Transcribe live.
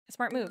A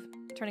smart move,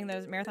 turning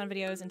those marathon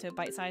videos into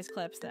bite-sized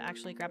clips that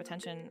actually grab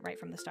attention right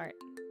from the start.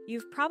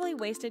 You've probably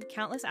wasted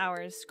countless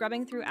hours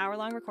scrubbing through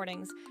hour-long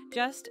recordings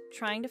just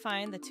trying to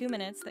find the 2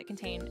 minutes that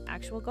contain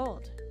actual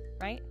gold,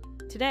 right?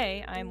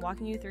 Today, I'm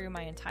walking you through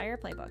my entire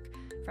playbook,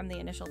 from the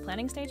initial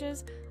planning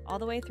stages all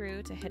the way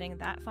through to hitting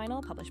that final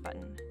publish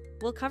button.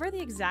 We'll cover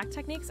the exact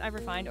techniques I've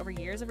refined over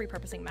years of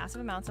repurposing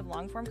massive amounts of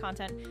long-form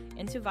content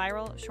into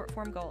viral,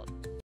 short-form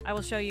gold. I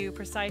will show you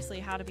precisely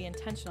how to be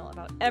intentional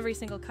about every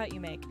single cut you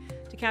make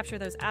to capture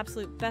those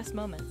absolute best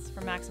moments for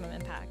maximum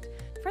impact.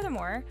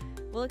 Furthermore,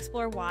 we'll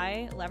explore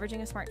why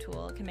leveraging a smart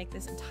tool can make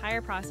this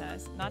entire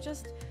process not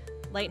just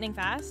lightning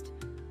fast,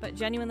 but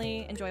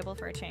genuinely enjoyable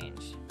for a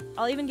change.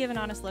 I'll even give an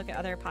honest look at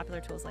other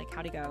popular tools like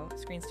Howdy Go,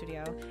 Screen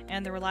Studio,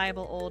 and the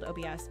reliable old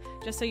OBS,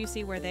 just so you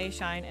see where they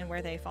shine and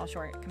where they fall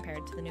short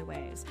compared to the new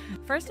ways.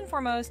 First and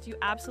foremost, you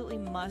absolutely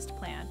must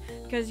plan,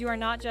 because you are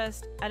not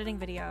just editing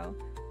video,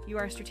 you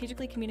are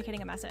strategically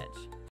communicating a message.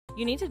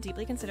 You need to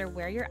deeply consider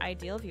where your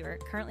ideal viewer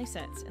currently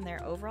sits in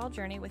their overall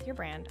journey with your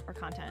brand or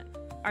content.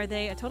 Are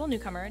they a total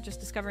newcomer just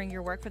discovering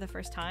your work for the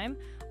first time,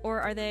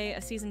 or are they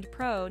a seasoned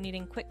pro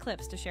needing quick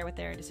clips to share with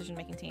their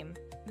decision-making team?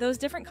 Those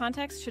different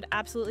contexts should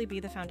absolutely be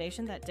the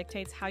foundation that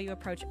dictates how you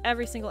approach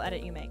every single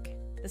edit you make.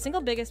 The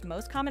single biggest,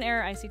 most common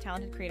error I see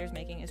talented creators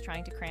making is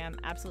trying to cram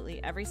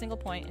absolutely every single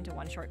point into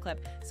one short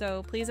clip,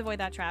 so please avoid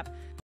that trap.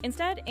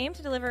 Instead, aim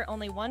to deliver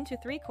only 1 to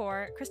 3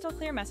 core, crystal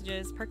clear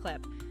messages per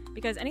clip,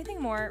 because anything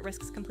more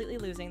risks completely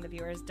losing the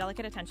viewer's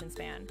delicate attention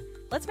span.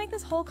 Let's make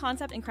this whole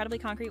concept incredibly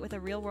concrete with a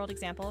real-world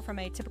example from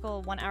a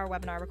typical 1-hour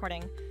webinar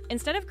recording.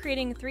 Instead of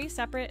creating 3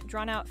 separate,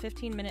 drawn-out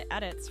 15-minute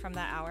edits from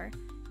that hour,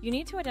 you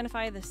need to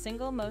identify the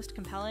single most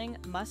compelling,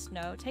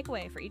 must-know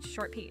takeaway for each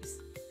short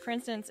piece. For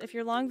instance, if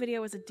your long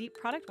video was a deep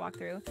product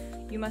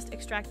walkthrough, you must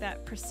extract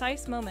that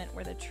precise moment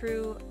where the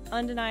true,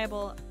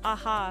 undeniable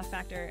aha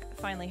factor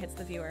finally hits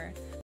the viewer.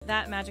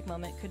 That magic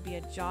moment could be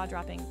a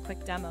jaw-dropping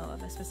quick demo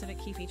of a specific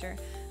key feature,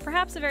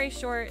 perhaps a very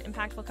short,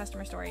 impactful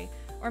customer story,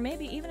 or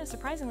maybe even a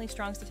surprisingly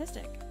strong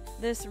statistic.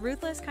 This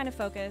ruthless kind of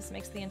focus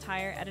makes the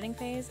entire editing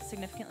phase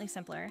significantly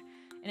simpler,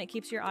 and it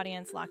keeps your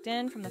audience locked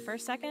in from the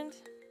first second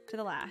to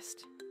the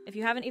last. If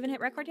you haven't even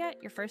hit record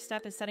yet, your first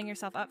step is setting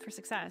yourself up for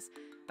success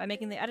by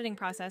making the editing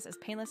process as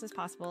painless as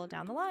possible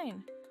down the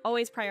line.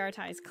 Always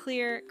prioritize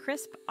clear,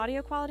 crisp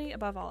audio quality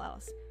above all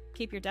else.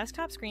 Keep your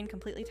desktop screen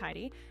completely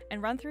tidy,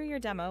 and run through your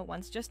demo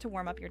once just to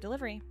warm up your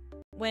delivery.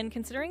 When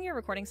considering your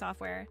recording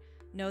software,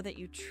 know that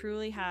you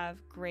truly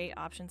have great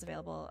options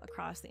available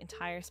across the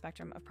entire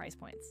spectrum of price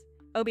points.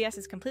 OBS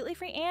is completely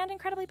free and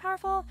incredibly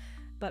powerful,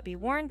 but be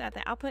warned that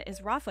the output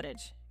is raw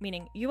footage,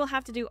 meaning you will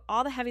have to do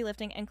all the heavy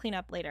lifting and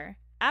cleanup later.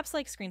 Apps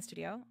like Screen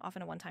Studio,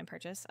 often a one-time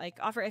purchase,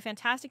 offer a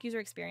fantastic user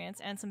experience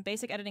and some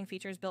basic editing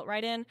features built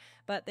right in,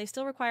 but they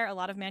still require a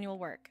lot of manual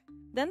work.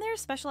 Then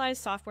there's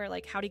specialized software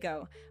like Howdy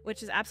Go,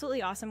 which is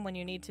absolutely awesome when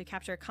you need to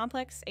capture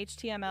complex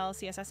HTML,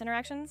 CSS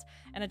interactions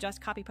and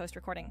adjust copy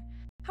post-recording.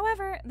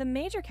 However, the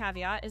major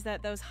caveat is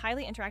that those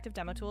highly interactive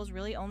demo tools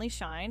really only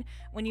shine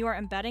when you are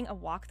embedding a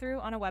walkthrough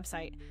on a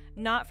website,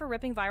 not for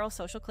ripping viral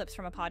social clips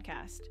from a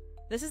podcast.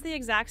 This is the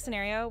exact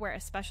scenario where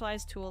a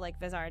specialized tool like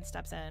Vizard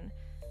steps in,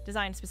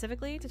 designed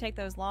specifically to take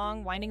those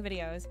long, winding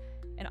videos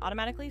and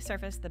automatically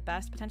surface the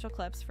best potential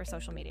clips for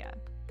social media.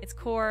 Its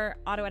core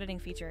auto-editing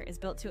feature is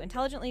built to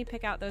intelligently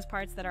pick out those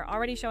parts that are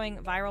already showing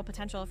viral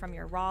potential from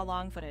your raw,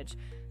 long footage,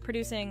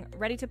 producing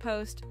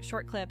ready-to-post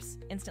short clips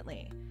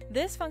instantly.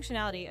 This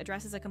functionality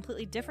addresses a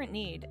completely different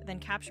need than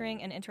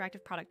capturing an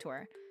interactive product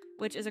tour,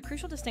 which is a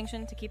crucial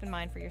distinction to keep in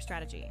mind for your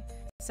strategy.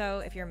 So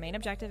if your main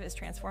objective is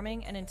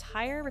transforming an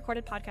entire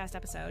recorded podcast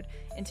episode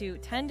into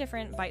 10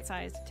 different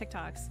bite-sized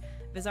TikToks,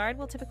 Vizard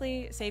will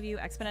typically save you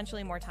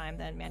exponentially more time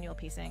than manual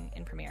piecing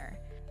in Premiere.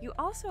 You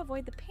also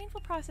avoid the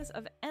painful process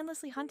of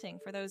endlessly hunting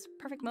for those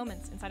perfect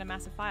moments inside a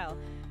massive file,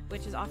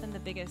 which is often the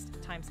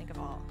biggest time sink of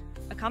all.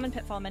 A common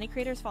pitfall many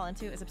creators fall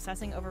into is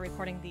obsessing over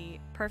recording the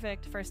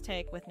perfect first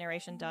take with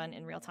narration done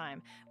in real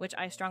time, which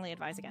I strongly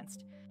advise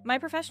against. My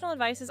professional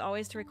advice is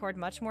always to record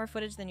much more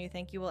footage than you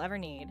think you will ever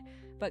need,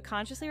 but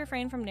consciously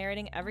refrain from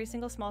narrating every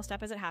single small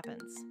step as it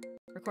happens.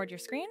 Record your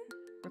screen,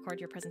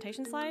 record your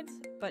presentation slides,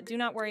 but do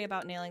not worry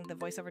about nailing the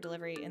voiceover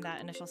delivery in that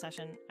initial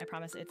session. I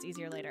promise it's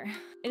easier later.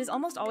 It is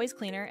almost always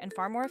cleaner and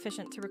far more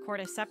efficient to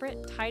record a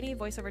separate, tidy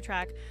voiceover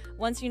track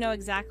once you know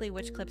exactly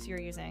which clips you're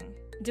using.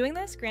 Doing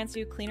this grants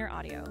you cleaner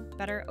audio,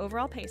 better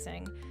overall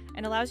pacing,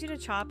 and allows you to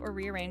chop or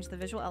rearrange the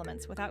visual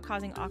elements without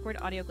causing awkward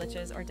audio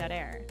glitches or dead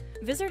air.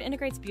 Vizard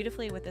integrates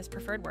beautifully with this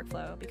preferred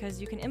workflow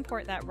because you can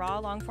import that raw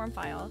long-form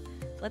file,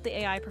 let the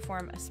AI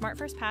perform a smart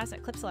first pass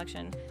at clip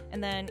selection,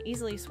 and then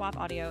easily swap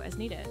audio as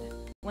needed.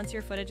 Once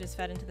your footage is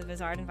fed into the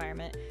Vizard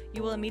environment,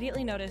 you will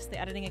immediately notice the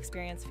editing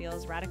experience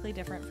feels radically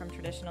different from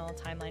traditional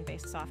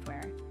timeline-based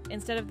software.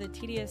 Instead of the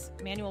tedious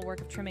manual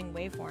work of trimming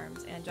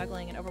waveforms and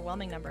juggling an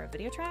overwhelming number of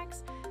video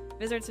tracks,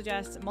 Vizard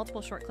suggests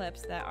multiple short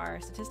clips that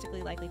are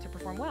statistically likely to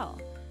perform well.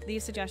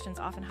 These suggestions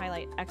often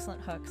highlight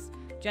excellent hooks,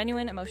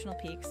 genuine emotional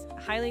peaks,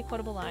 highly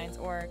quotable lines,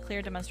 or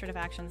clear demonstrative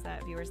actions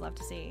that viewers love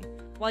to see.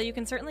 While you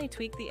can certainly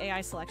tweak the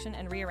AI selection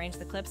and rearrange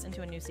the clips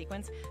into a new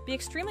sequence, be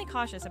extremely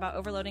cautious about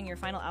overloading your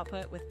final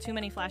output with too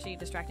many flashy,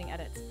 distracting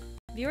edits.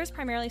 Viewers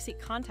primarily seek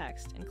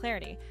context and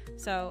clarity,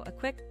 so a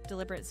quick,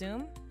 deliberate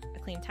zoom, a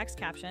clean text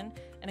caption,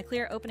 and a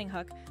clear opening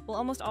hook will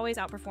almost always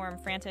outperform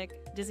frantic,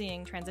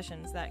 dizzying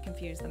transitions that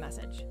confuse the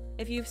message.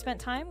 If you've spent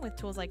time with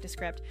tools like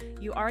Descript,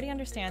 you already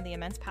understand the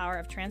immense power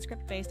of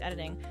transcript-based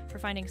editing for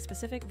finding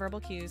specific verbal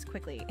cues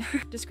quickly.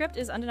 Descript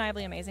is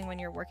undeniably amazing when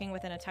you're working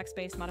within a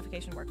text-based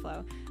modification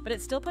workflow, but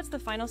it still puts the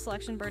final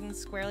selection burden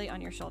squarely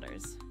on your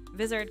shoulders.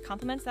 Vizard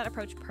complements that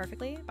approach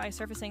perfectly by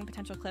surfacing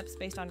potential clips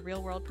based on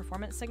real-world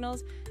performance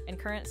signals and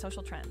current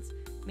social trends,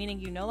 meaning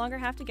you no longer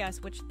have to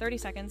guess which 30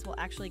 seconds will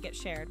actually get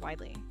shared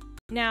widely.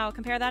 Now,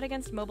 compare that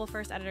against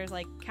mobile-first editors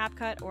like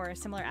CapCut or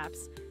similar apps.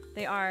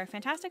 They are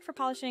fantastic for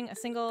polishing a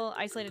single,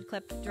 isolated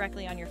clip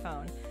directly on your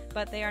phone,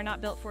 but they are not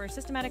built for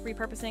systematic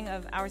repurposing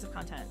of hours of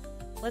content.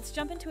 Let's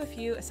jump into a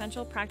few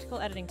essential practical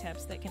editing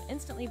tips that can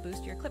instantly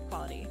boost your clip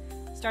quality,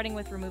 starting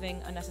with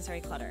removing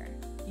unnecessary clutter.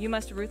 You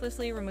must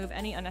ruthlessly remove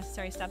any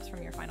unnecessary steps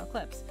from your final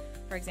clips.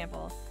 For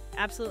example,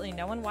 absolutely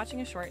no one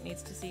watching a short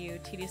needs to see you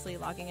tediously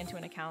logging into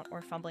an account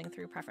or fumbling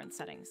through preference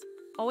settings.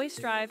 Always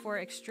strive for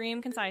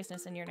extreme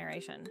conciseness in your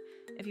narration.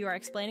 If you are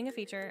explaining a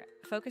feature,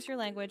 focus your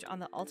language on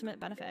the ultimate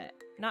benefit,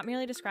 not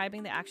merely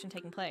describing the action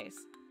taking place.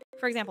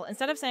 For example,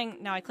 instead of saying,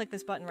 "Now I click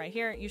this button right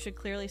here," you should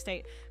clearly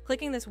state,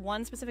 "Clicking this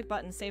one specific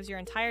button saves your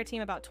entire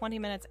team about 20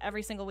 minutes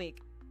every single week."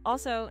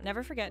 Also,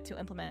 never forget to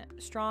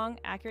implement strong,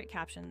 accurate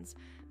captions,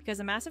 because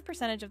a massive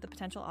percentage of the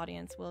potential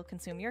audience will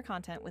consume your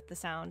content with the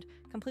sound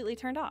completely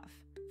turned off.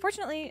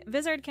 Fortunately,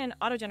 Vizard can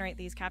auto-generate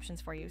these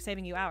captions for you,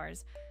 saving you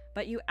hours,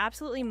 but you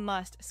absolutely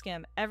must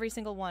skim every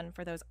single one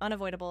for those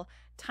unavoidable,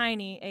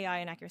 tiny AI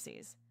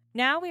inaccuracies.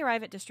 Now we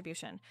arrive at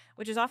distribution,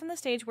 which is often the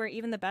stage where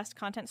even the best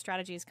content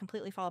strategies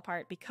completely fall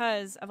apart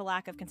because of a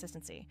lack of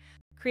consistency.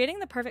 Creating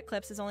the perfect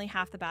clips is only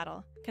half the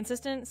battle.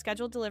 Consistent,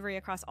 scheduled delivery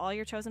across all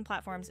your chosen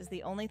platforms is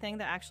the only thing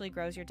that actually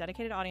grows your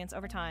dedicated audience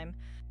over time.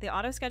 The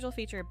auto-schedule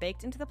feature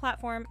baked into the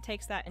platform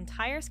takes that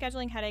entire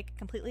scheduling headache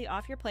completely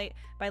off your plate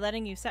by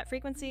letting you set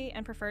frequency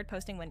and preferred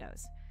posting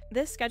windows.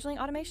 This scheduling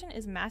automation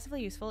is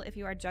massively useful if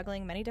you are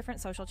juggling many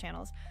different social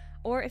channels,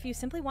 or if you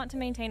simply want to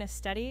maintain a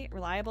steady,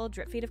 reliable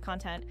drip feed of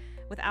content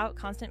without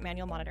constant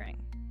manual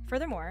monitoring.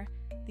 Furthermore,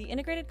 the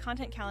integrated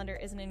content calendar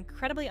is an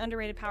incredibly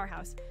underrated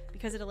powerhouse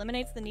because it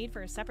eliminates the need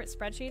for separate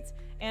spreadsheets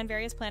and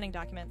various planning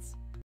documents.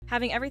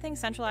 Having everything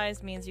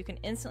centralized means you can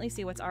instantly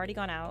see what's already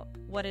gone out,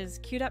 what is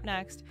queued up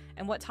next,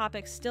 and what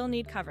topics still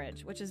need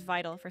coverage, which is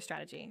vital for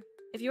strategy.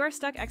 If you are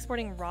stuck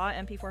exporting raw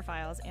MP4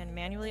 files and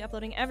manually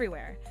uploading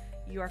everywhere,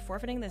 you are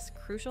forfeiting this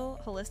crucial,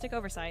 holistic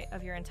oversight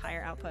of your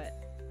entire output.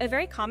 A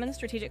very common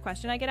strategic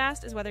question I get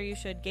asked is whether you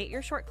should gate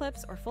your short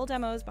clips or full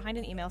demos behind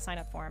an email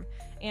sign-up form,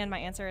 and my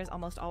answer is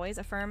almost always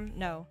a firm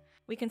no.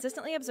 We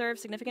consistently observe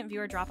significant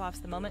viewer drop-offs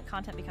the moment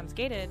content becomes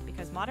gated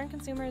because modern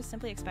consumers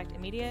simply expect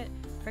immediate,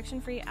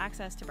 friction-free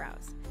access to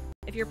browse.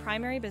 If your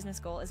primary business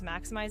goal is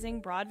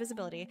maximizing broad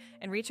visibility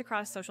and reach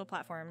across social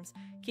platforms,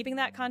 keeping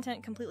that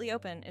content completely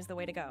open is the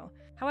way to go.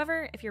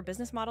 However, if your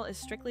business model is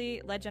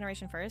strictly lead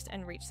generation first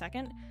and reach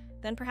second,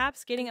 then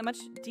perhaps gating a much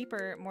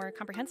deeper, more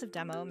comprehensive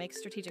demo makes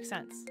strategic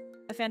sense.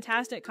 A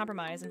fantastic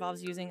compromise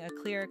involves using a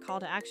clear call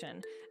to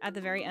action at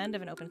the very end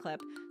of an open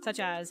clip, such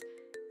as,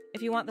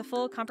 if you want the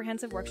full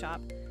comprehensive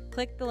workshop,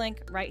 click the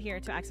link right here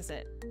to access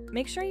it.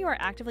 Make sure you are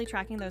actively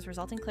tracking those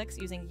resulting clicks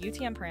using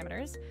UTM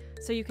parameters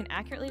so you can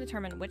accurately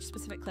determine which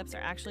specific clips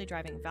are actually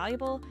driving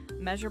valuable,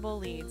 measurable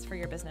leads for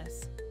your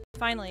business.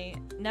 Finally,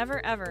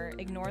 never ever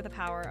ignore the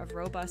power of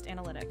robust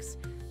analytics,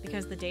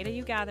 because the data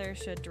you gather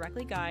should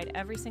directly guide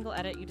every single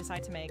edit you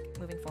decide to make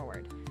moving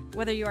forward.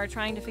 Whether you are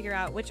trying to figure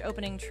out which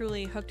opening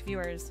truly hooked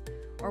viewers,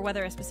 or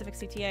whether a specific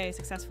CTA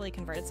successfully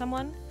converted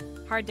someone,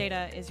 hard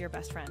data is your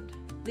best friend.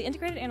 The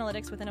integrated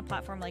analytics within a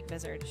platform like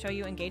Vizard show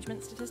you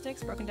engagement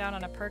statistics broken down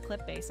on a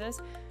per-clip basis,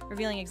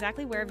 revealing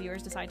exactly where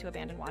viewers decide to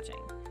abandon watching.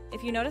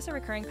 If you notice a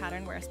recurring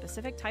pattern where a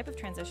specific type of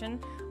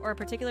transition or a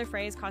particular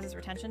phrase causes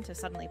retention to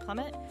suddenly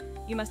plummet,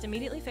 you must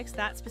immediately fix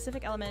that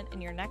specific element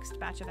in your next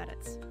batch of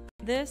edits.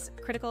 This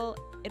critical,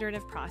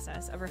 iterative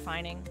process of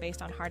refining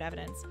based on hard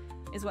evidence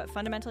is what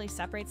fundamentally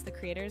separates the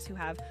creators who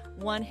have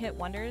one-hit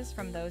wonders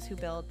from those who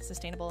build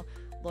sustainable,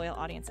 loyal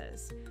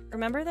audiences.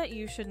 Remember that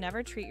you should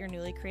never treat your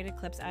newly created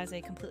clips as a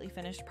completely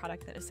finished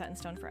product that is set in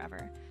stone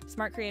forever.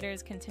 Smart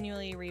creators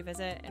continually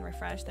revisit and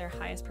refresh their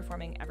highest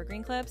performing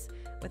evergreen clips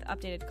with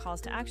updated calls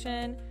to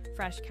action,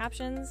 fresh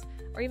captions,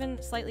 or even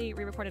slightly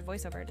re-recorded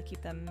voiceover to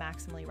keep them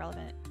maximally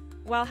relevant.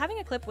 While having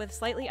a clip with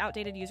slightly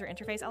outdated user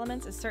interface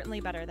elements is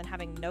certainly better than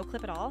having no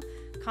clip at all,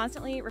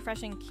 constantly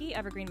refreshing key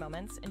evergreen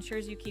moments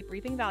ensures you keep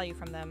reaping value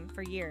from them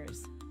for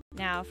years.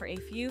 Now for a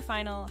few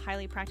final,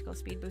 highly practical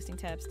speed boosting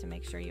tips to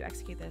make sure you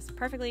execute this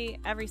perfectly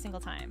every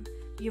single time.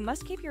 You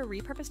must keep your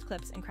repurposed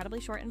clips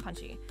incredibly short and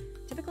punchy.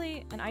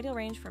 Typically, an ideal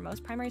range for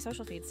most primary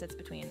social feeds sits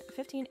between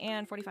 15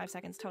 and 45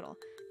 seconds total.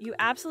 You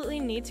absolutely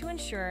need to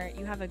ensure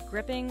you have a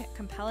gripping,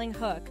 compelling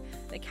hook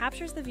that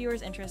captures the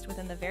viewer's interest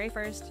within the very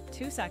first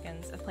 2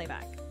 seconds of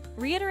playback.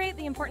 Reiterate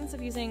the importance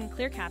of using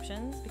clear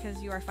captions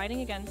because you are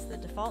fighting against the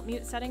default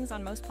mute settings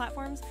on most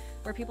platforms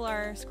where people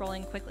are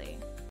scrolling quickly.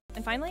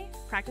 And finally,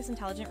 practice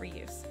intelligent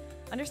reuse.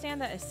 Understand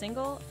that a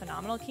single,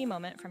 phenomenal key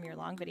moment from your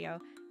long video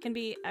can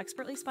be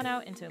expertly spun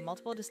out into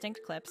multiple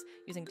distinct clips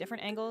using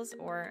different angles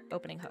or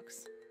opening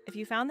hooks. If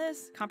you found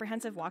this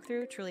comprehensive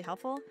walkthrough truly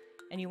helpful,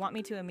 and you want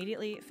me to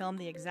immediately film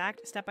the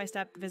exact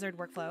step-by-step Vizard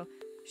workflow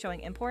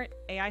showing import,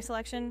 AI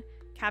selection,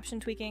 caption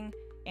tweaking,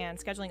 and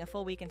scheduling a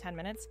full week in 10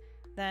 minutes,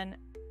 then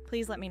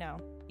please let me know.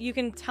 You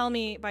can tell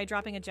me by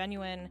dropping a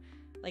genuine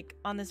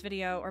on this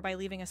video or by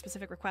leaving a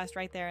specific request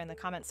right there in the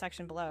comments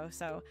section below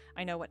so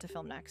I know what to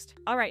film next.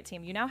 All right,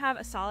 team, you now have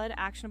a solid,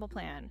 actionable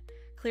plan.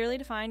 Clearly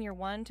define your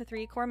 1 to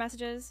 3 core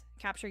messages,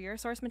 capture your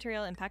source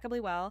material impeccably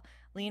well,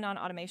 lean on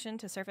automation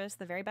to surface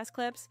the very best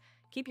clips,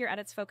 keep your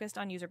edits focused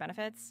on user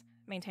benefits,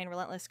 maintain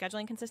relentless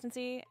scheduling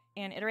consistency,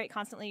 and iterate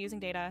constantly using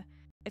data.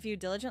 If you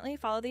diligently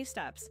follow these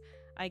steps,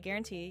 I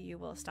guarantee you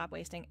will stop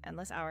wasting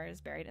endless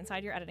hours buried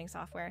inside your editing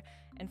software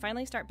and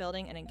finally start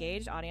building an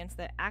engaged audience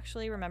that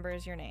actually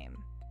remembers your name.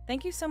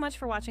 Thank you so much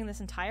for watching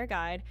this entire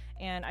guide,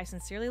 and I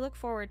sincerely look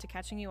forward to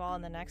catching you all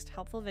in the next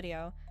helpful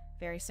video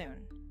very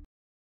soon.